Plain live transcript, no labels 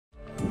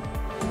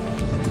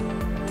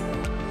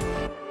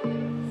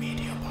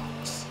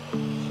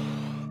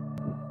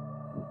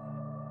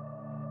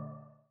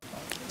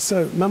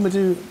So,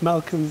 Momodou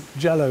Malcolm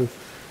Jallow,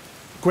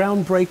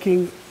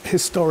 groundbreaking,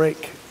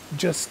 historic,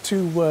 just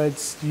two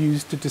words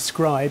used to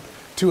describe,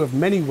 two of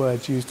many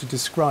words used to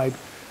describe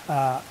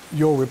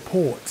your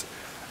report.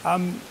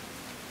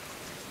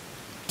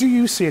 Do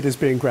you see it as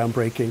being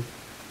groundbreaking?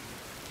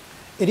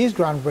 It is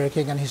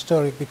groundbreaking and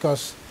historic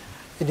because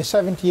in the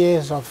 70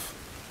 years of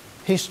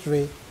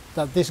history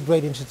that this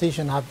great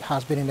institution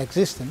has been in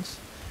existence,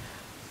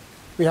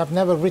 we have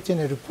never written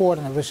a report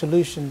and a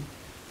resolution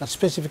that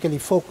specifically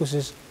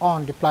focuses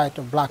on the plight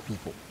of black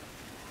people.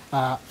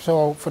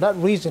 So for that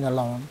reason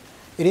alone,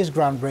 it is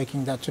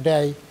groundbreaking that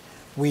today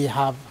we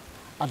have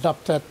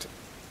adopted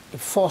the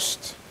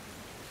first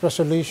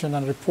resolution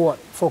and report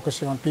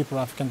focusing on people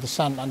of African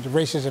descent and the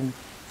racism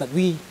that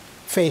we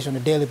face on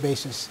a daily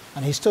basis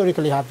and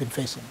historically have been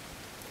facing.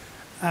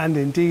 And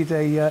indeed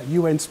a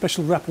UN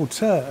Special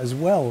Rapporteur as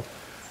well,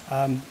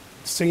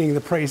 singing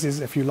the praises,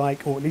 if you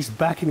like, or at least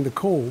backing the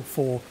call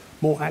for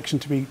more action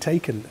to be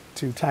taken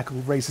to tackle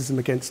racism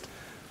against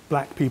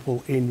black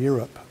people in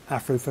Europe,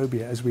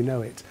 Afrophobia as we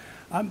know it.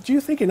 Do you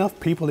think enough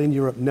people in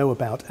Europe know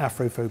about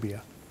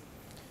Afrophobia?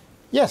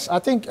 Yes, I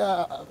think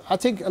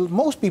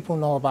most people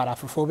know about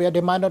Afrophobia.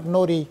 They might not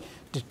know the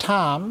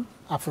term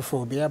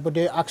Afrophobia, but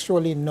they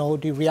actually know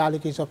the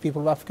realities of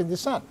people of African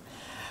descent.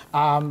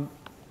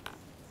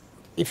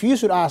 If you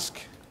should ask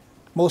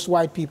most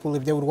white people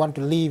if they would want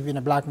to live in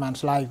a black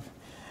man's life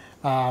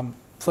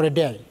for a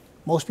day,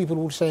 most people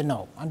would say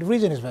no. And the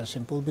reason is very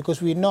simple,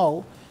 because we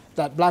know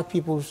that black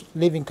people's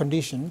living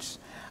conditions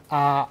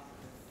are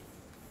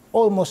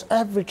almost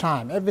every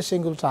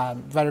single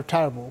time, very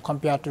terrible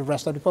compared to the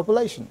rest of the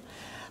population.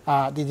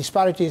 The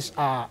disparities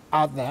are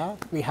out there.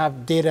 We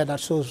have data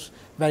that shows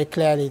very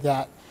clearly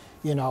that,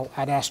 you know,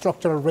 there are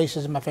structural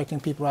racism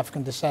affecting people of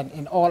African descent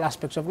in all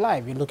aspects of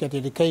life. You look at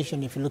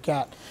education, if you look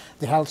at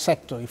the health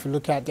sector, if you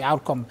look at the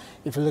outcome,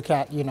 if you look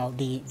at, you know,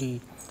 the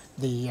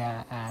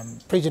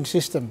prison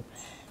system,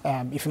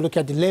 if you look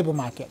at the labor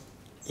market,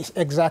 it's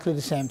exactly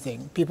the same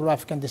thing. People of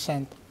African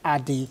descent are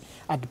at the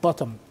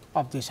bottom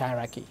of this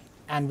hierarchy.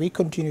 And we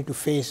continue to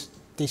face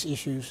these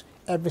issues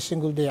every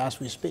single day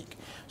as we speak.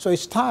 So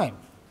it's time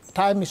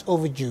is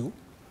overdue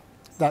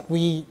that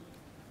we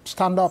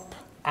stand up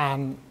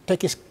and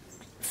take a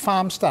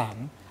firm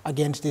stand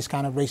against this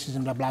kind of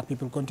racism that black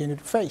people continue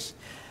to face.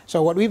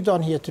 So what we've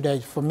done here today,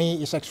 for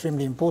me, is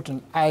extremely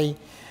important. I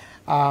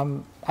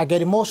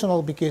get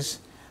emotional because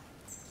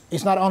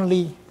it's not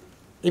only,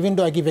 even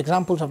though I give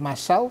examples of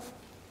myself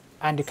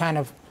and the kind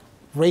of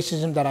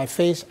racism that I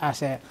face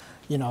as a,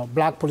 you know,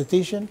 black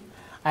politician,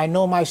 I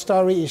know my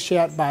story is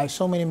shared by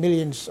so many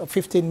millions,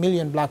 15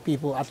 million black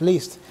people at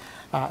least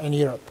in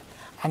Europe.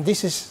 And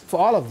this is for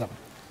all of them,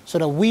 so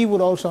that we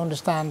would also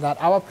understand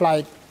that our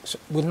plight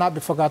will not be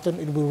forgotten.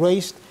 It will be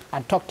raised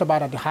and talked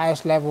about at the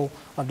highest level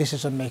of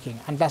decision making.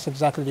 And that's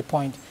exactly the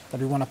point that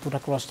we want to put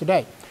across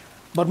today.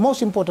 But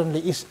most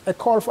importantly, it's a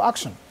call for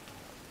action.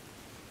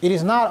 It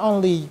is not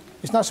only,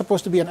 it's not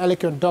supposed to be an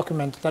eloquent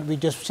document that we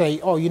just say,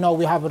 oh, you know,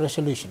 we have a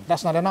resolution.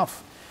 That's not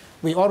enough.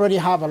 We already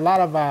have a lot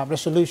of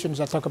resolutions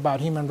that talk about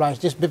human rights.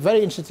 This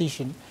very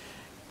institution,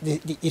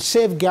 it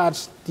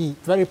safeguards the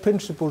very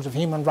principles of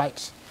human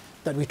rights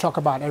that we talk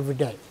about every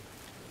day,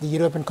 the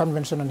European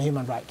Convention on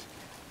Human Rights.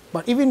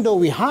 But even though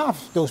we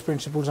have those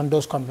principles and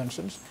those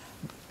conventions,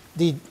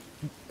 the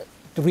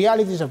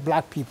realities of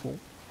black people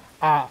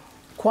are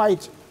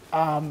quite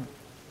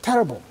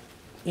terrible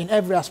in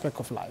every aspect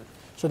of life.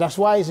 So that's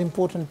why it's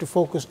important to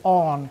focus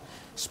on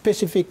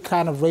specific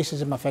kind of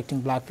racism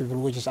affecting black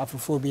people, which is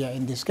Afrophobia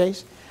in this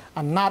case,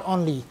 and not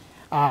only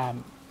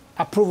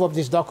approve of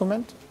this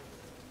document,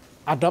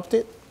 adopt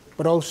it,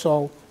 but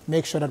also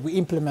make sure that we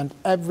implement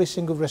every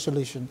single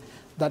resolution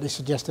that is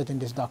suggested in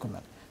this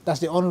document. That's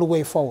the only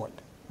way forward.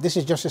 This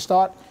is just a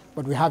start,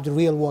 but we have the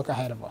real work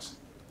ahead of us.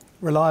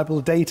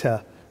 Reliable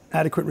data,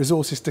 adequate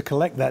resources to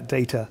collect that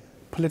data,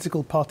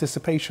 political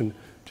participation,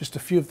 just a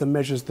few of the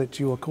measures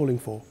that you are calling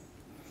for.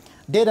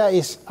 Data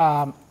is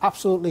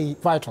absolutely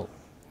vital.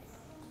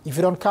 If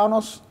you don't count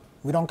us,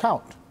 we don't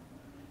count.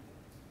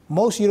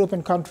 Most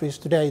European countries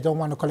today don't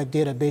want to collect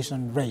data based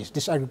on race,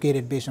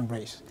 disaggregated based on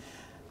race.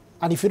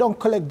 And if you don't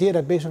collect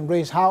data based on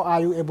race, how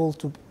are you able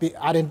to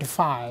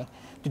identify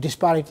the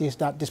disparities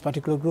that this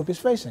particular group is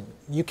facing?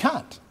 You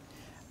can't.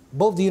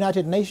 Both the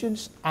United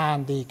Nations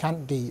and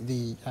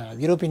the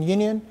European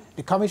Union,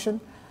 the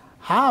Commission,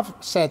 have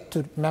said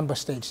to member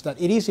states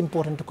that it is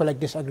important to collect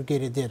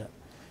disaggregated data.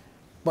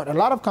 But a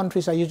lot of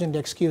countries are using the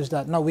excuse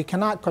that, no, we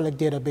cannot collect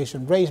data based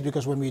on race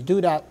because when we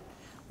do that,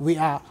 we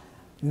are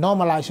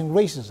normalizing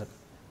racism.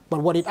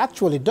 But what it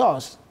actually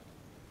does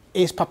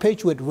is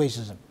perpetuate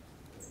racism.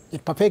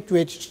 It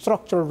perpetuates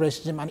structural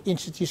racism and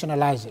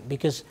institutionalizes it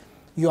because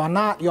you're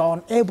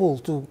unable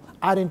to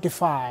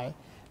identify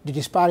the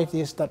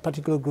disparities that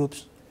particular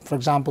groups, for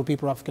example,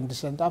 people of African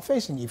descent, are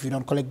facing if you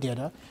don't collect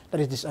data that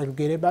is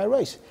disaggregated by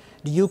race.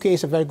 The UK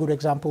is a very good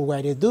example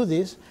where they do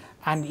this,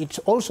 and it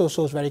also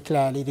shows very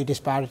clearly the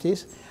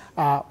disparities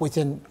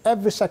within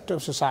every sector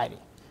of society.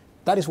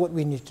 That is what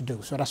we need to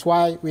do. So that's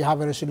why we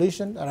have a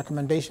resolution, a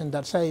recommendation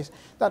that says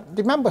that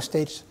the member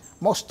states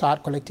must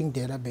start collecting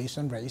data based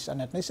on race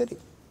and ethnicity.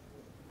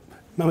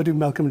 Momodou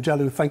Malcolm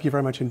Jallow, thank you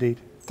very much indeed.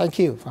 Thank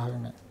you for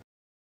having me.